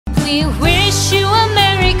We wish you a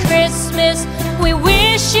Merry Christmas. We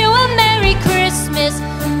wish you a Merry Christmas.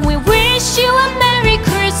 We wish you a Merry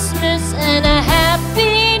Christmas and a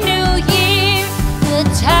Happy New Year. The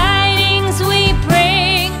tidings we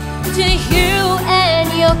bring to you and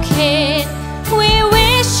your kin. We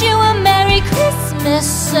wish you a Merry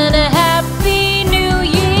Christmas and a Happy New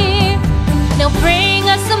Year. Now bring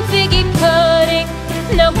us some figgy pudding.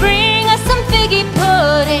 Now bring us some figgy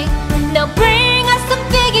pudding. Now bring us some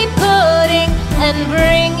figgy pudding and bring